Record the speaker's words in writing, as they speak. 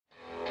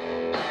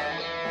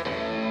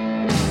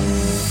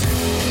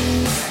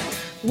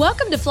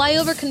Welcome to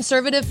Flyover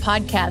Conservative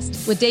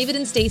Podcast with David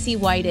and Stacey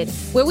Whited,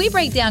 where we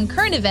break down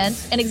current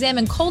events and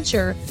examine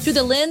culture through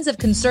the lens of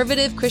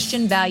conservative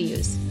Christian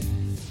values.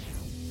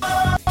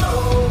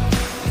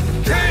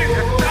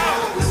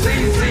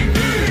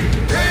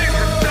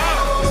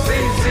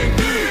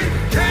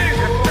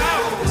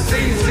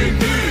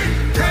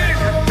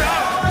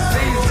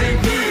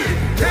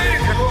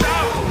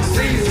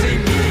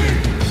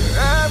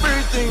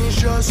 Everything's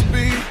just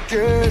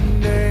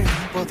beginning,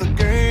 but the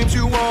games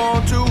you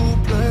want to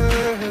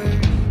play,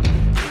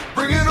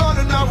 bring it on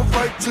and now we'll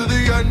fight to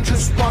the end.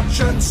 Just watch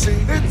and see.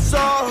 It's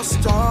all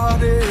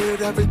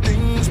started,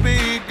 everything's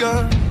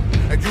begun,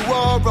 and you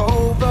are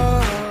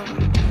over,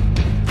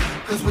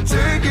 'cause we're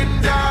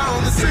taking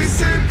down the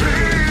CCP.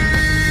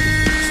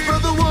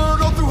 Spread the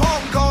word all through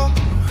Hong Kong.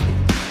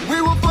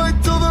 We will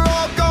fight till they're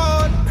all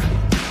gone.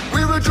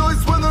 We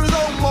rejoice when there's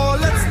no more.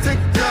 Let's take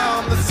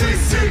down the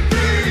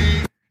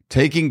CCP.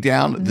 Taking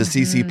down the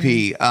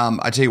CCP.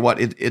 I tell you what,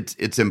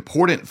 it's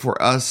important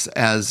for us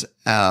as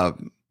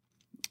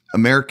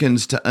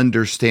Americans to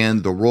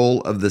understand the role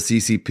of the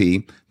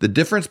CCP, the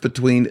difference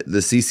between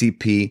the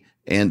CCP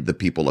and the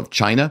people of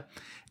China,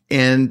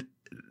 and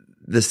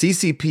the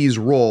CCP's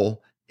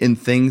role in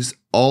things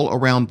all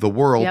around the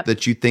world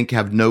that you think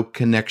have no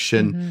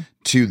connection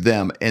to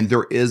them. And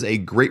there is a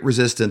great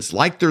resistance,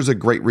 like there's a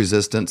great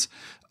resistance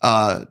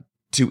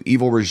to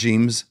evil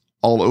regimes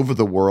all over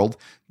the world.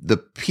 The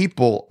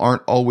people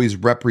aren't always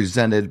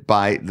represented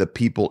by the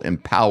people in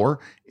power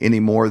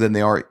any more than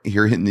they are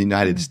here in the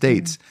United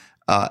States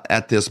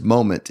at this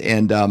moment.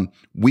 And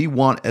we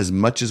want as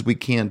much as we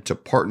can to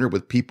partner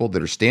with people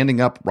that are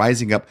standing up,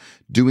 rising up,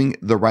 doing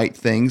the right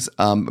things.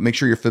 Make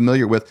sure you're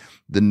familiar with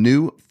the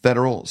new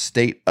federal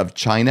state of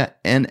China,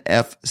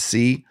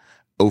 NFSC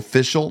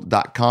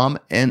official.com,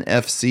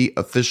 NFC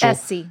official.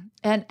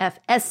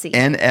 NFSC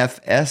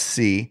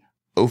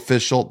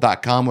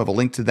official.com. We have a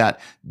link to that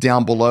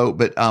down below.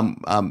 But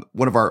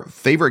one of our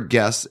favorite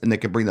guests, and that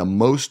can bring the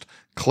most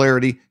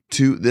clarity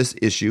to this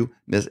issue,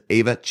 Ms.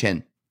 Ava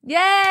Chen. Yay!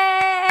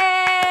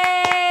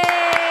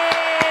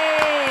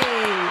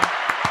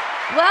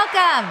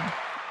 Welcome.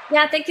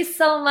 Yeah, thank you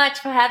so much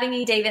for having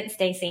me, David and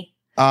Stacey.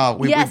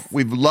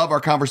 We've loved our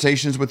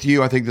conversations with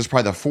you. I think this is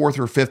probably the fourth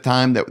or fifth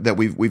time that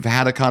we've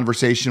had a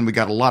conversation. We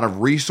got a lot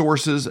of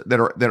resources that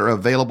are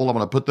available. I'm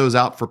going to put those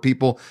out for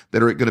people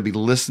that are going to be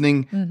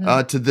listening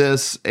to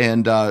this,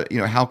 and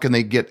how can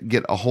they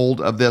get a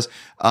hold of this?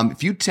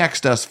 If you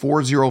text us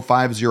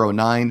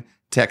 40509,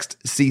 text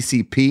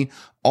CCP.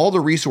 All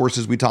the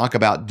resources we talk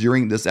about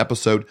during this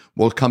episode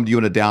will come to you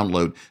in a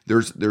download.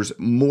 There's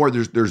more.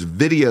 There's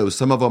videos.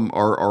 Some of them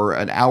are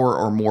an hour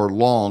or more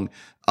long.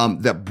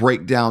 That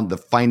break down the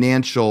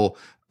financial,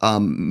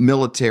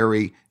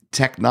 military,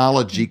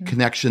 technology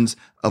connections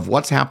of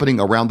what's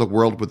happening around the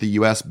world, with the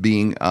U.S.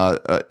 being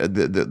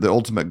the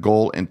ultimate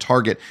goal and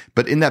target.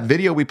 But in that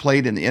video we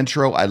played in the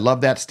intro, I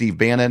love that. Steve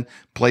Bannon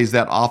plays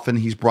that often.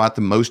 He's brought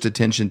the most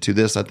attention to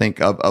this, I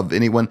think, of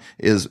anyone,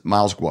 is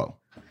Miles Guo.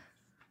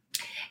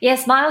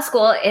 Yes, Miles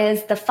Guo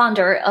is the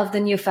founder of the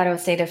new federal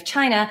state of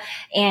China.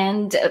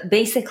 And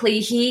basically,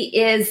 he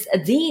is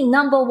the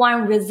number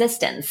one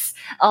resistance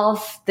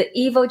of the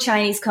evil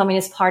Chinese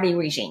Communist Party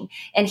regime.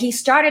 And he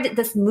started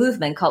this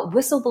movement called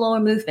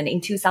Whistleblower Movement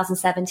in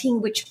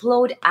 2017, which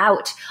blowed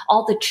out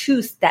all the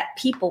truth that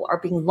people are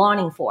being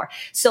longing for.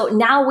 So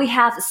now we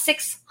have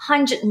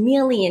 600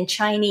 million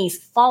Chinese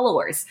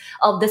followers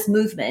of this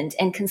movement,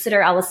 and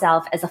consider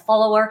ourselves as a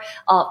follower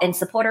and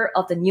supporter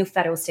of the new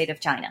federal state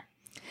of China.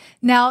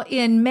 Now,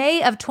 in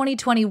May of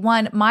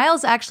 2021,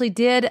 Miles actually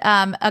had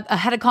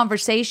a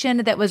conversation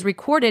that was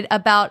recorded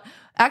about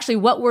actually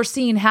what we're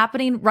seeing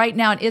happening right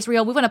now in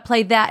Israel. We want to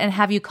play that and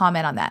have you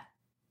comment on that.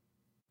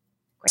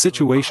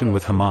 Situation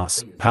with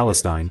Hamas,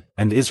 Palestine,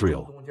 and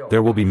Israel.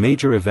 There will be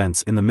major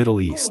events in the Middle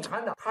East.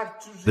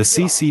 The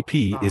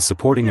CCP is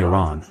supporting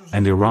Iran,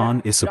 and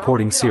Iran is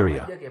supporting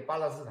Syria.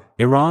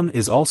 Iran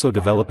is also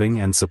developing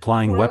and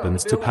supplying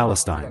weapons to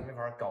Palestine.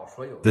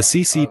 The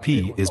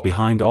CCP is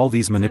behind all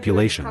these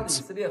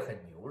manipulations.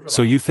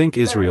 So you think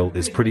Israel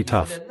is pretty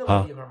tough,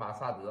 huh?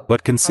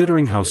 But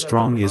considering how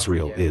strong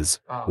Israel is,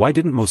 why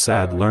didn't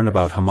Mossad learn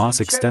about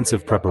Hamas'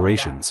 extensive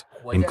preparations,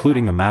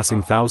 including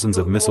amassing thousands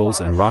of missiles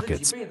and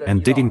rockets,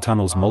 and digging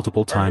tunnels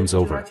multiple times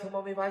over?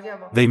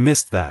 They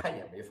missed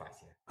that.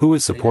 Who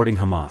is supporting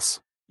Hamas?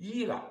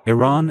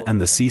 Iran and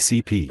the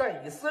CCP.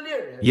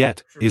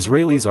 Yet,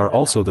 Israelis are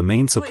also the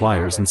main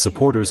suppliers and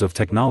supporters of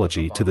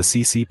technology to the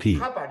CCP.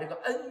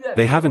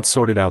 They haven't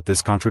sorted out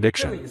this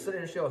contradiction.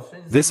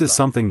 This is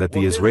something that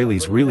the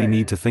Israelis really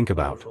need to think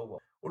about.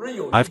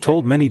 I've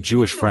told many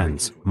Jewish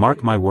friends,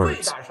 mark my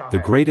words, the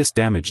greatest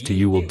damage to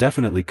you will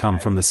definitely come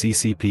from the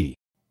CCP.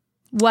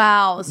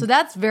 Wow, so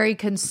that's very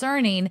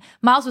concerning.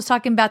 Miles was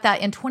talking about that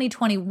in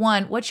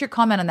 2021. What's your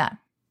comment on that?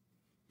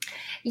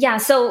 Yeah,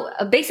 so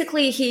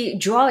basically he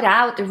drawed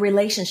out the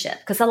relationship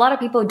because a lot of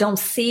people don't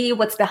see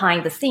what's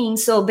behind the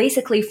scenes. So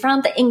basically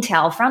from the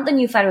intel, from the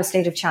new federal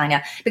state of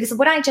China, because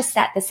what I just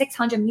said, the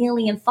 600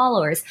 million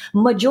followers,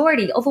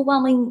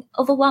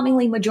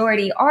 overwhelmingly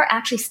majority are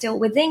actually still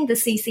within the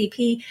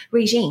CCP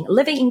regime,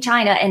 living in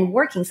China and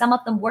working, some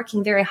of them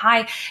working very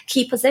high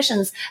key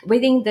positions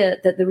within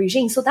the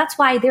regime. So that's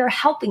why they're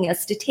helping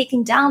us to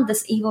taking down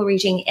this evil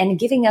regime and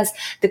giving us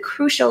the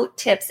crucial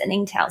tips and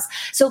intels.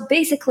 So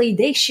basically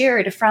they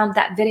shared from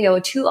that video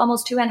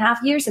almost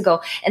 2.5 years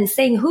ago and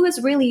saying who is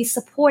really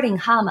supporting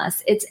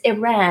Hamas. It's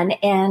Iran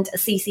and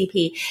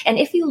CCP. And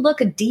if you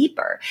look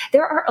deeper,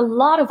 there are a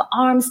lot of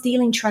arms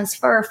dealing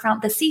transfer from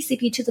the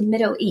CCP to the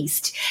Middle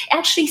East.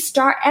 Actually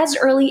start as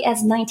early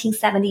as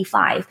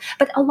 1975.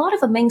 But a lot of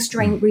the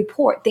mainstream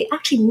report, they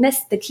actually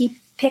missed the key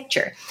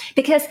picture.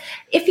 Because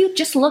if you're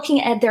just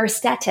looking at their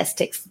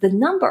statistics, the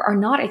number are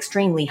not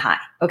extremely high.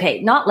 Okay.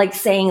 Not like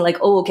saying like,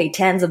 oh, okay,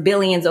 tens of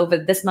billions over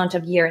this month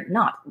of year.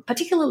 Not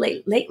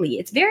particularly lately.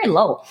 It's very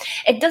low.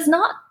 It does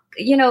not,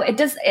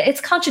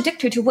 it's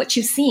contradictory to what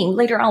you've seen.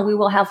 Later on, we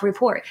will have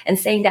report and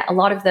saying that a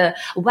lot of the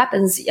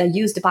weapons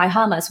used by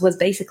Hamas was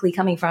basically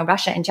coming from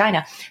Russia and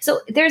China.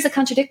 So there's a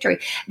contradictory.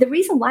 The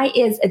reason why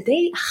is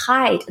they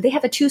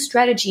have a two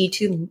strategy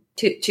to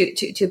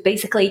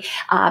basically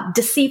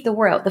deceive the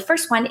world. The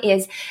first one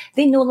is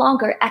they no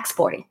longer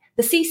exporting.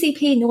 The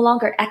CCP no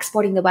longer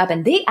exporting the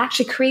weapon. They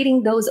actually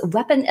creating those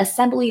weapon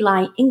assembly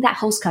line in that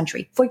host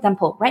country. For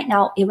example, right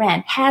now,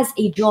 Iran has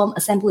a drone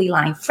assembly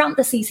line from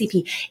the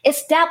CCP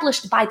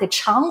established by the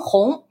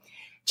Changhong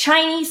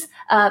Chinese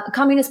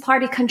Communist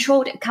Party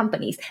controlled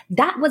companies.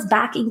 That was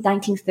back in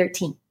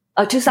 2013.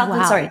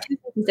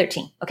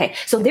 2013. Okay.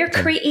 So they're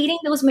creating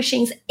those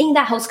machines in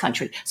that host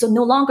country. So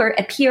no longer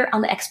appear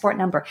on the export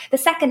number. The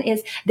second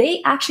is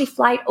they actually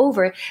fly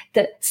over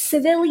the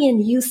civilian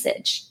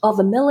usage of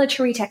the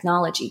military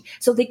technology.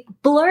 So they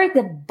blur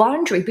the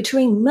boundary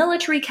between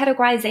military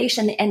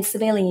categorization and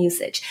civilian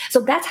usage. So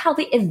that's how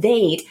they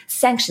evade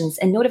sanctions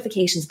and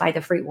notifications by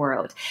the free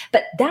world.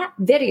 But that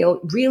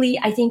video really,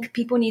 I think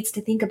people needs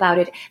to think about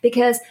it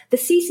because the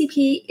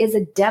CCP is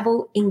a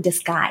devil in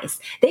disguise.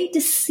 They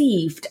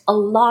deceived a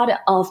lot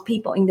of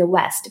people in the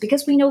West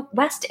because we know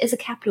West is a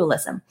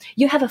capitalism.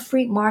 You have a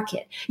free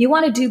market. You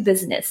want to do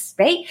business,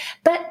 right?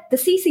 But the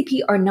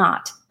CCP are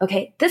not.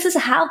 Okay, this is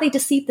how they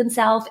deceive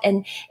themselves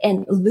and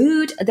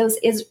lewd those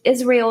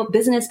Israel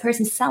business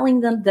persons,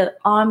 selling them the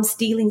arms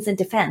dealings and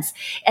defense.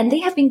 And they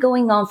have been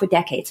going on for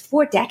decades,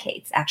 4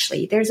 decades,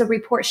 actually. There's a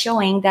report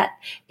showing that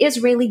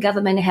Israeli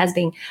government has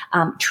been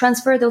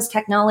transferred those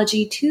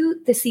technology to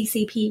the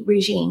CCP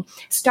regime,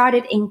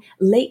 started in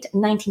late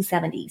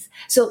 1970s.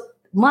 So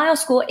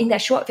Miles School in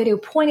that short video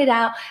pointed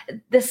out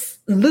this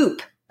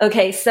loop.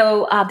 Okay,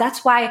 so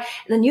that's why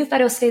the new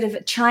federal state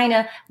of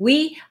China,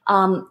 we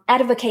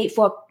advocate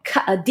for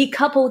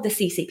decouple the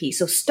CCP.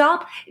 So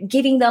stop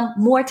giving them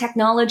more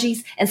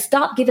technologies and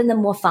stop giving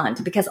them more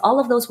funds because all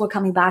of those were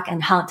coming back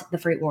and haunt the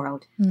free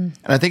world. And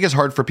I think it's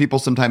hard for people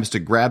sometimes to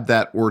grab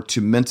that or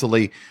to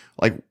mentally,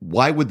 like,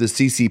 why would the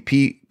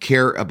CCP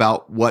care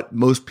about what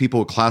most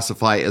people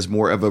classify as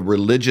more of a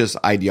religious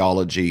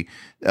ideology,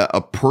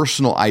 a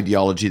personal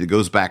ideology that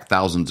goes back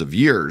thousands of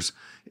years?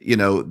 You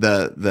know,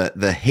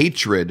 the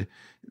hatred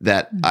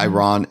that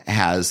Iran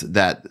has,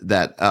 that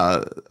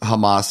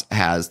Hamas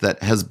has,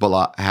 that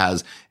Hezbollah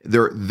has,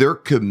 their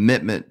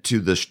commitment to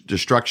the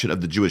destruction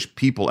of the Jewish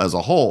people as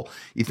a whole.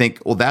 You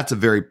think, well, that's a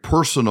very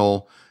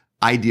personal,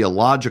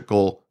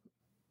 ideological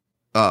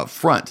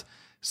front.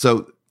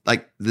 So,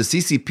 like, the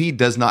CCP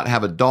does not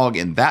have a dog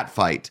in that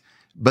fight,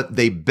 but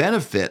they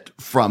benefit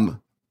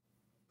from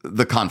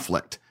the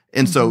conflict,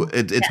 and so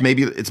it's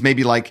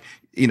maybe like,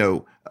 you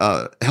know,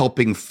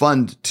 helping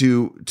fund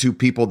to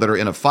people that are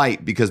in a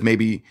fight because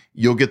maybe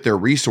you'll get their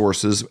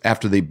resources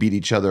after they beat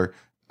each other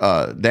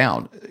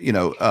down. You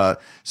know,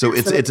 so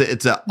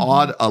it's an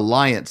odd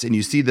alliance, and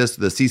you see this: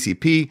 the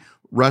CCP,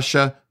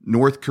 Russia,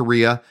 North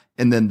Korea,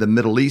 and then the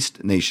Middle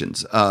East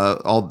nations,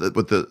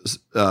 with the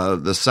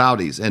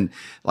Saudis, and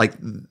like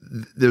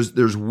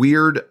there's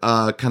weird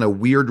kind of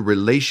weird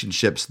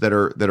relationships that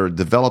are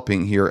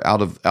developing here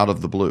out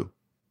of the blue.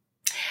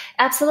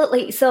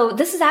 Absolutely. So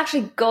this is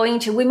actually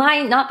we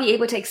might not be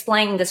able to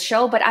explain this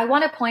show, but I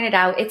want to point it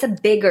out. It's a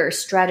bigger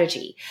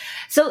strategy.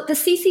 So the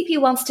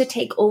CCP wants to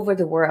take over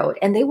the world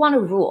and they want to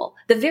rule.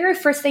 The very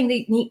first thing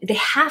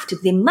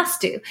they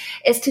must do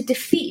is to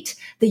defeat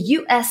the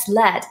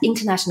US-led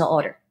international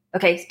order.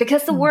 Okay,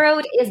 because the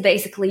world is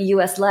basically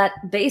US-led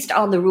based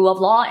on the rule of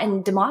law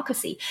and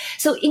democracy.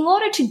 So in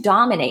order to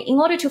dominate,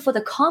 for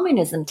the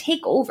communism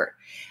take over,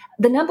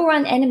 the number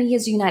one enemy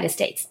is the United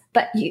States.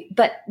 But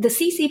the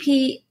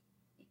CCP,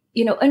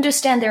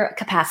 understand their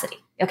capacity.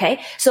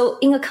 Okay. So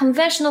in a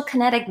conventional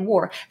kinetic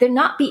war, they're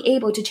not be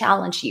able to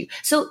challenge you.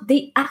 So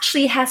they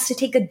actually has to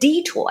take a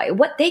detour.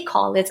 What they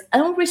call is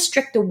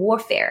unrestricted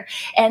warfare.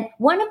 And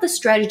one of the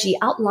strategy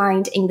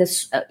outlined in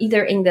this,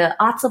 either in the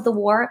Arts of the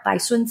War by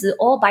Sun Tzu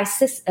or by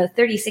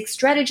 36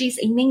 strategies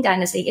in Ming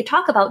Dynasty, it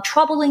talk about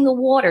troubling the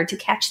water to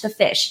catch the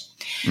fish.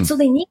 So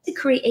they need to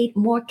create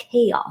more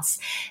chaos.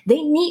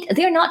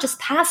 They're not just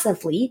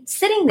passively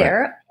sitting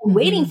there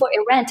waiting for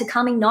Iran to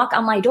come and knock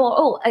on my door.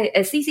 Oh,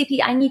 a CCP,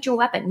 I need your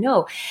weapon.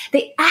 No,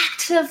 they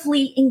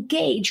actively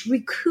engage,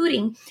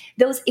 recruiting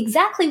those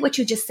exactly what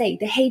you just say,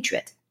 the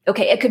hatred.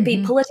 Okay, it could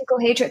be political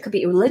hatred, it could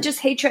be religious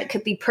hatred, it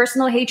could be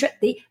personal hatred,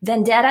 the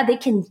vendetta they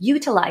can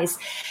utilize.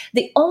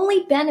 The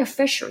only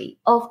beneficiary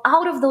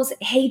out of those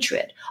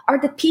hatred are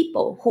the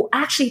people who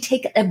actually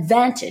take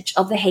advantage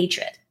of the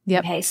hatred.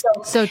 Yep. Okay, so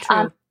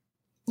true.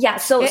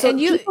 So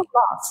you people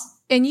lost.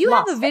 And you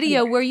have a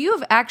video where you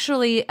have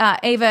actually,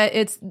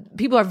 Ava,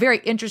 people are very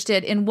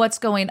interested in what's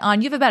going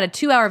on. You have about a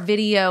 2-hour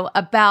video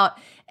about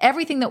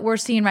everything that we're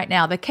seeing right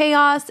now, the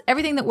chaos,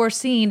 everything that we're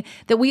seeing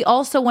that we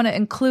also want to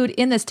include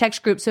in this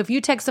text group. So if you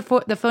text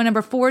the phone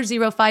number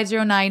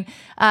 40509,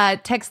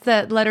 text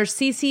the letter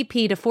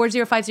CCP to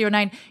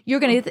 40509, you're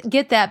going to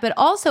get that. But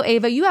also,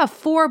 Ava, you have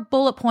 4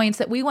 bullet points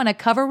that we want to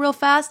cover real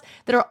fast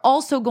that are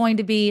also going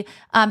to be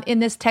in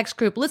this text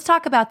group. Let's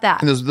talk about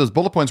that. And those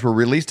bullet points were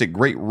released at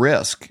great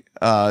risk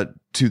to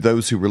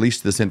those who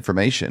released this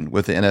information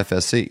with the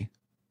NFSC.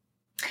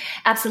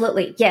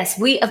 Absolutely. Yes,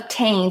 we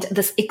obtained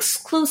this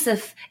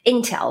exclusive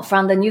intel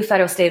from the new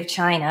federal state of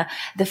China,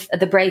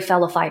 the brave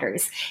fellow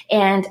fighters,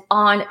 and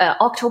on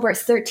October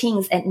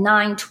 13th at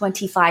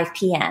 9:25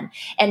 p.m.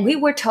 And we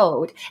were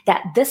told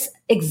that this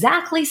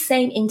exactly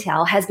same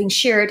intel has been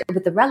shared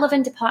with the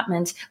relevant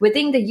department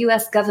within the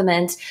U.S.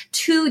 government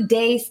 2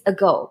 days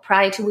ago,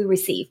 prior to we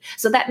receive.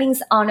 So that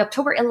means on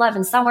October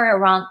 11th, somewhere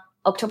around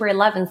October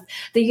 11th,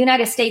 the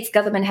United States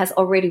government has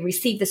already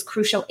received this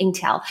crucial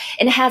intel,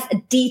 and it has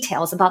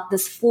details about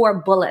this 4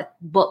 bullet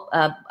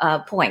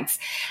points.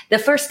 The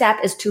first step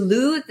is to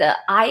lure the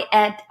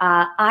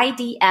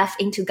IDF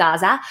into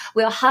Gaza,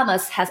 where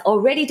Hamas has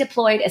already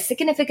deployed a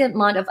significant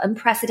amount of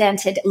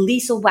unprecedented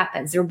lethal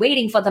weapons. They're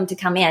waiting for them to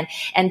come in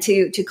and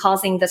to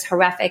causing this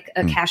horrific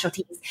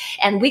casualties.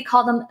 And we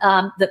call them,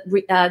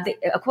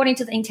 according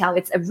to the intel,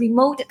 it's a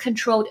remote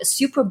controlled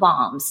super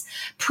bombs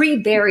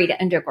pre-buried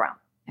underground.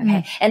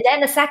 Okay. And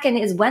then the second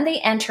is when the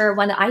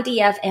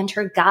IDF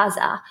enter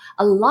Gaza,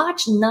 a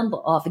large number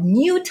of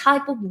new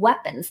type of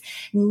weapons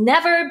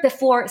never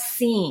before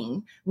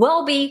seen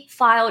will be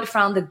fired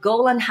from the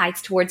Golan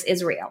Heights towards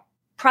Israel,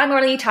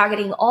 primarily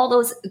targeting all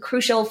those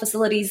crucial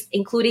facilities,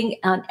 including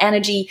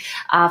energy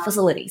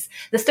facilities.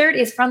 The third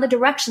is from the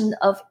direction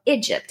of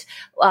Egypt,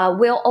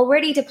 will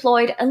already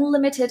deployed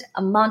unlimited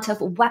amount of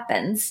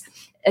weapons,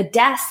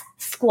 death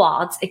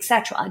squads,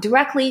 etc.,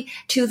 directly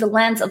to the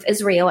lands of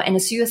Israel, and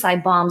the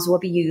suicide bombs will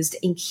be used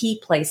in key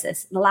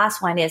places. The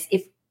last one is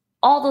if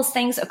all those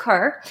things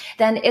occur,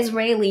 then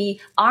Israeli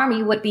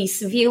army would be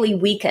severely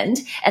weakened,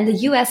 and the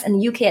US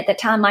and UK at that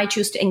time might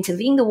choose to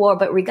intervene the war.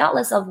 But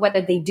regardless of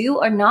whether they do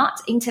or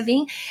not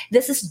intervene,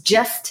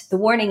 the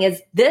warning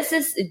is this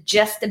is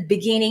just the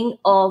beginning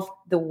of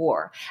the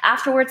war.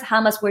 Afterwards,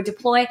 Hamas will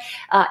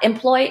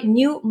employ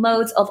new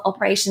modes of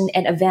operation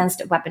and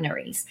advanced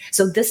weaponeries.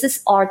 So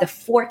are the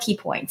 4 key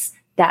points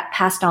that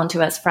passed on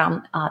to us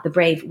from the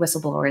brave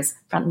whistleblowers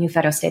from New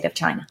Federal State of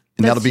China.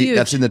 And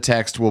that's in the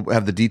text. We'll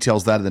have the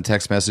details of that in the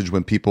text message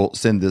when people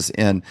send this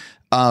in.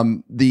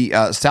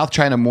 The South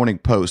China Morning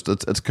Post,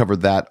 let's cover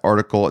that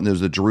article, and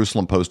there's the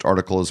Jerusalem Post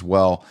article as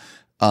well.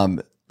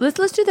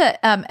 Let's do the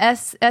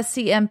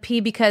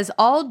SCMP, because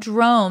all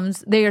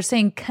drones, they are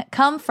saying,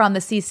 come from the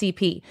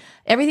CCP.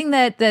 Everything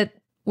that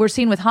we're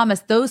seeing with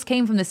Hamas, those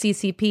came from the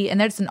CCP. And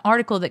there's an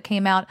article that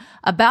came out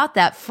about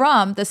that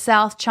from the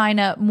South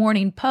China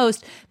Morning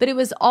Post, but it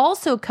was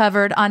also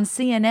covered on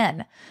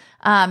CNN.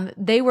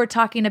 They were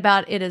talking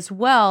about it as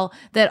well,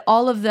 that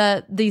all of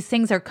these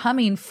things are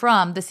coming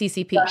from the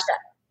CCP.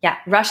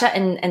 Russia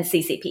and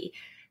CCP.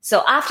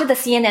 So after the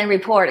CNN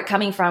report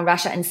coming from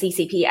Russia and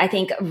CCP, I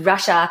think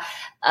Russia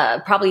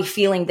probably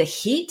feeling the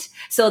heat.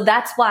 So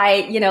that's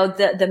why,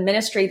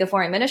 the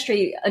foreign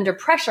ministry under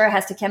pressure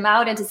has to come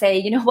out and to say,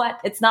 you know what,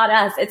 it's not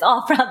us, it's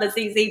all from the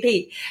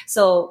CCP.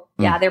 So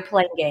they're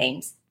playing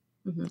games.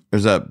 Mm-hmm.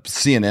 There's a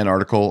CNN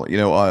article,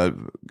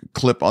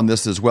 clip on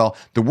this as well.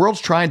 The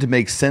world's trying to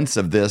make sense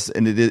of this,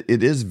 and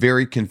it is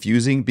very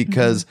confusing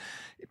because,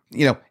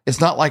 it's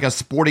not like a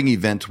sporting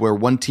event where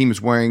one team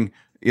is wearing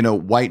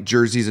white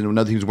jerseys and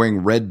another team's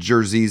wearing red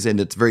jerseys, and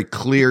it's very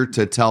clear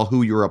to tell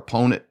who your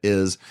opponent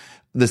is.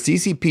 The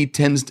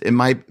CCP in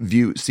my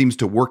view, seems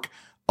to work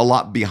a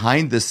lot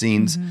behind the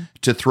scenes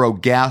to throw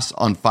gas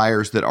on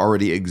fires that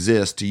already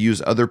exist, to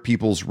use other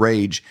people's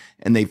rage,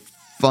 and they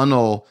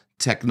funnel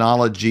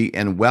technology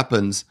and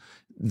weapons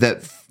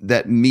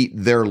that meet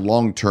their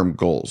long-term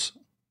goals.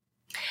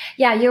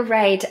 Yeah, you're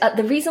right.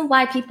 The reason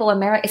why people,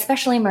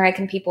 especially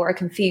American people, are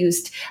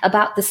confused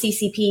about the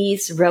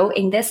CCP's role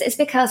in this is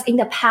because in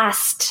the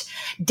past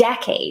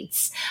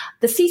decades,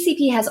 the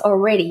CCP has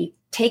already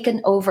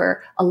taken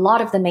over a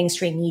lot of the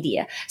mainstream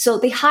media. So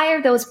they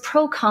hire those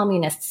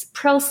pro-communists,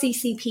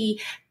 pro-CCP,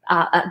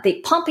 they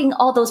pumping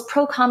all those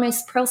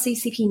pro-communist,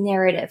 pro-CCP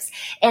narratives,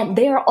 and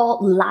they are all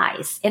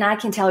lies. And I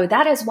can tell you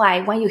that is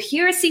why when you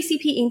hear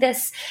CCP in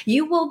this,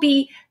 you will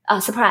be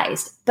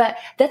surprised. But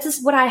that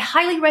is what I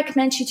highly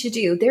recommend you to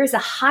do. There is a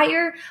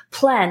higher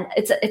plan.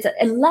 It's an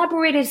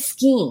elaborated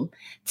scheme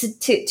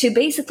to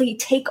basically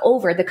take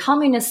over. The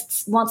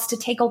communists wants to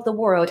take over the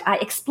world. I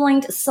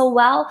explained so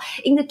well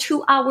in the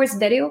 2 hours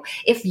video.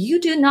 If you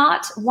do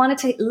not want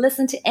to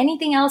listen to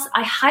anything else,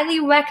 I highly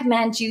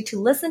recommend you to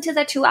listen to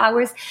the 2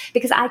 hours,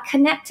 because I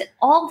connected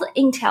all the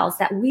intels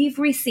that we've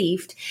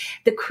received,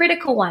 the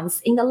critical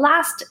ones in the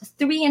last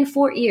 3 and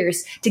 4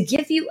 years, to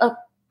give you a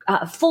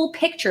full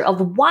picture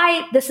of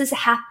why this has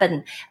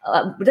happened.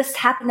 This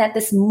happened at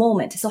this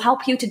moment. So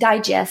help you to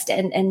digest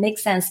and make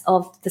sense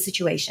of the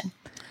situation.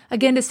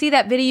 Again, to see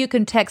that video, you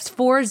can text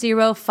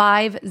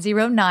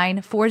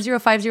 40509,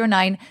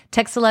 40509,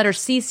 text the letter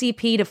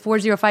CCP to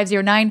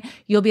 40509.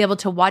 You'll be able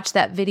to watch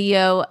that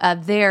video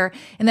there.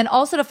 And then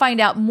also to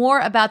find out more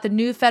about the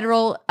new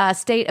federal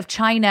state of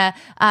China,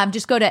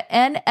 just go to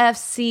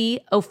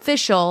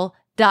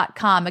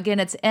NFSCofficial.com. Again,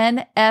 it's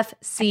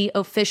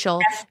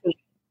NFSCofficial.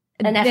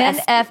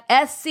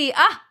 NFSC.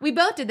 We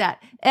both did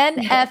that.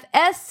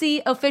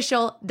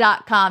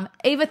 NFSCofficial.com.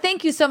 Ava,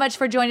 thank you so much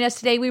for joining us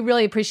today. We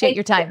really appreciate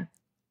your time.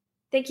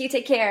 Thank you.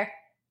 Take care.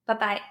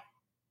 Bye-bye.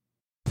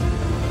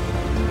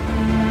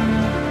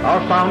 Our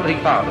founding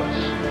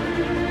fathers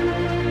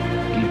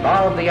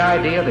evolved the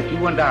idea that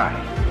you and I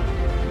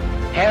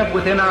have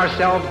within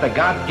ourselves the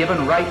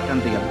God-given right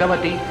and the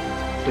ability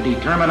to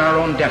determine our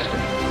own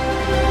destiny.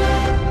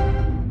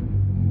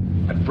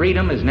 But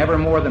freedom is never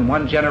more than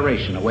one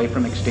generation away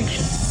from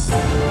extinction.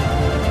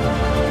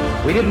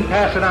 We didn't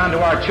pass it on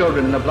to our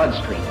children in the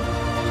bloodstream.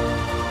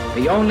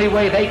 The only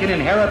way they can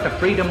inherit the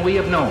freedom we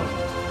have known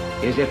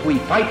is if we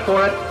fight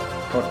for it,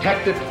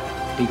 protect it,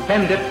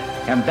 defend it,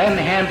 and then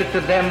hand it to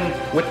them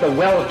with the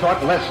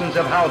well-taught lessons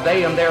of how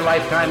they in their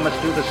lifetime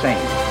must do the same.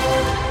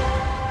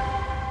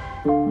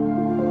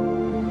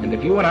 And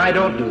if you and I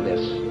don't do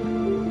this,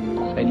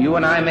 then you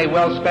and I may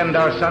well spend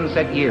our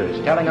sunset years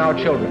telling our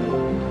children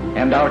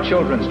and our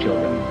children's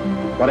children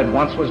what it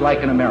once was like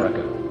in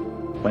America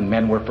when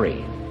men were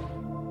free.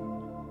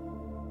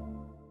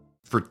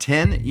 For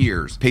 10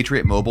 years,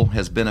 Patriot Mobile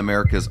has been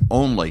America's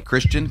only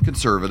Christian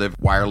conservative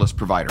wireless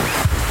provider.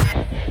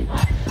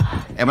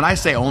 And when I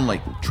say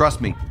only,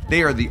 trust me,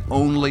 they are the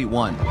only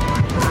one.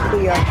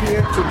 We are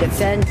here to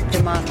defend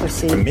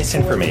democracy.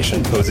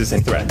 Misinformation poses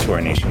a threat to our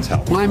nation's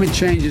health. Climate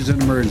change is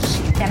an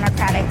emergency.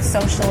 Democratic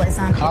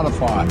socialism.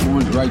 Codify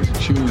one's right to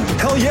choose.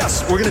 Hell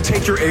yes, we're going to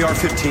take your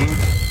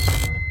AR-15.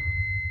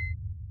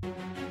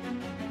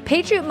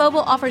 Patriot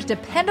Mobile offers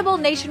dependable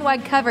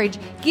nationwide coverage,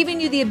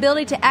 giving you the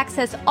ability to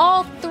access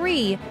all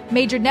 3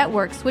 major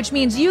networks, which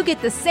means you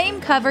get the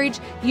same coverage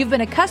you've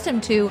been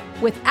accustomed to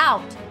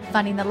without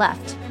funding the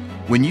left.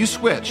 When you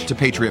switch to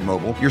Patriot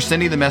Mobile, you're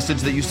sending the message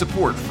that you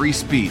support free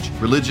speech,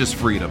 religious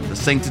freedom, the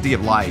sanctity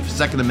of life,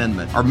 Second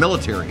Amendment, our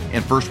military,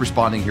 and first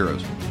responding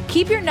heroes.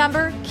 Keep your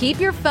number, keep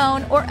your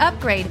phone, or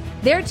upgrade.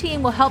 Their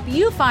team will help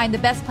you find the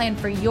best plan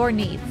for your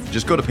needs.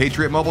 Just go to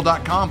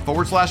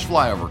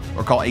patriotmobile.com/flyover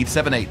or call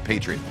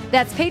 878-PATRIOT.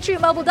 That's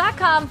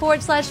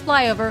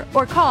patriotmobile.com/flyover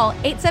or call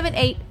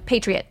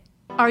 878-PATRIOT.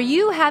 Are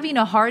you having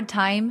a hard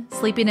time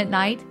sleeping at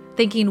night,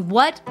 thinking,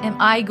 what am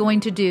I going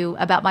to do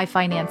about my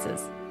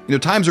finances? You know,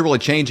 times are really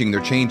changing.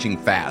 They're changing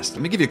fast.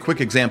 Let me give you a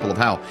quick example of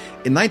how.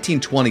 In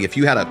 1920, if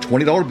you had a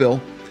 $20 bill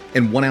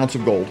and 1 ounce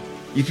of gold,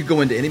 you could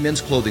go into any men's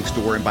clothing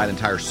store and buy an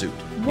entire suit.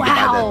 You could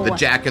buy the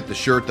jacket, the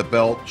shirt, the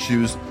belt,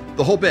 shoes,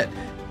 the whole bit.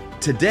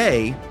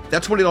 Today,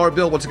 that $20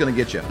 bill, what's it going to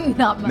get you?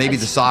 Not much. Maybe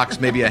the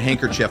socks, maybe a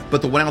handkerchief,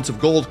 but the 1 ounce of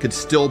gold could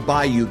still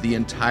buy you the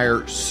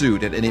entire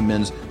suit at any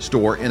men's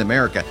store in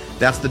America.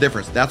 That's the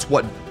difference. That's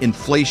what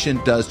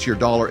inflation does to your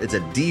dollar. It's a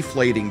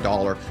deflating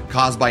dollar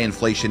caused by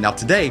inflation. Now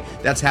today,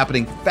 that's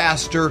happening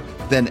faster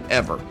than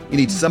ever. You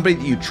need somebody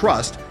that you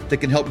trust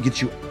that can help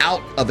get you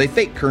out of a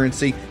fake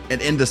currency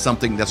and into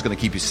something that's going to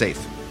keep you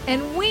safe.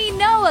 And we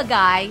know a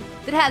guy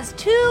that has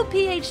 2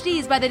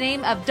 PhDs by the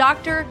name of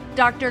Dr.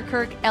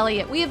 Kirk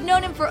Elliott. We have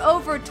known him for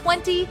over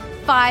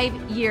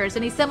 25 years,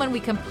 and he's someone we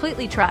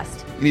completely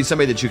trust. You need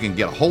somebody that you can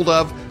get a hold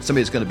of,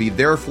 somebody that's going to be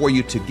there for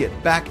you to get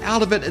back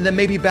out of it, and then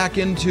maybe back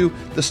into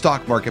the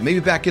stock market,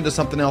 maybe back into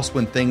something else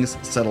when things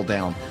settle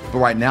down. But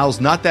right now is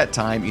not that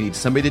time. You need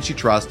somebody that you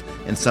trust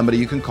and somebody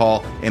you can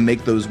call and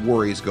make those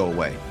worries go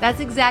away.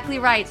 That's exactly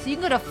right. So you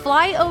can go to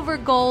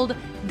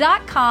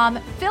flyovergold.com,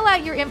 fill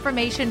out your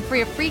information for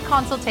your free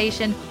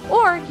consultation,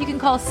 or you can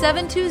call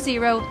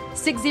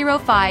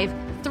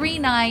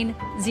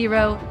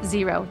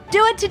 720-605-3900.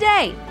 Do it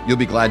today. You'll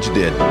be glad you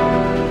did.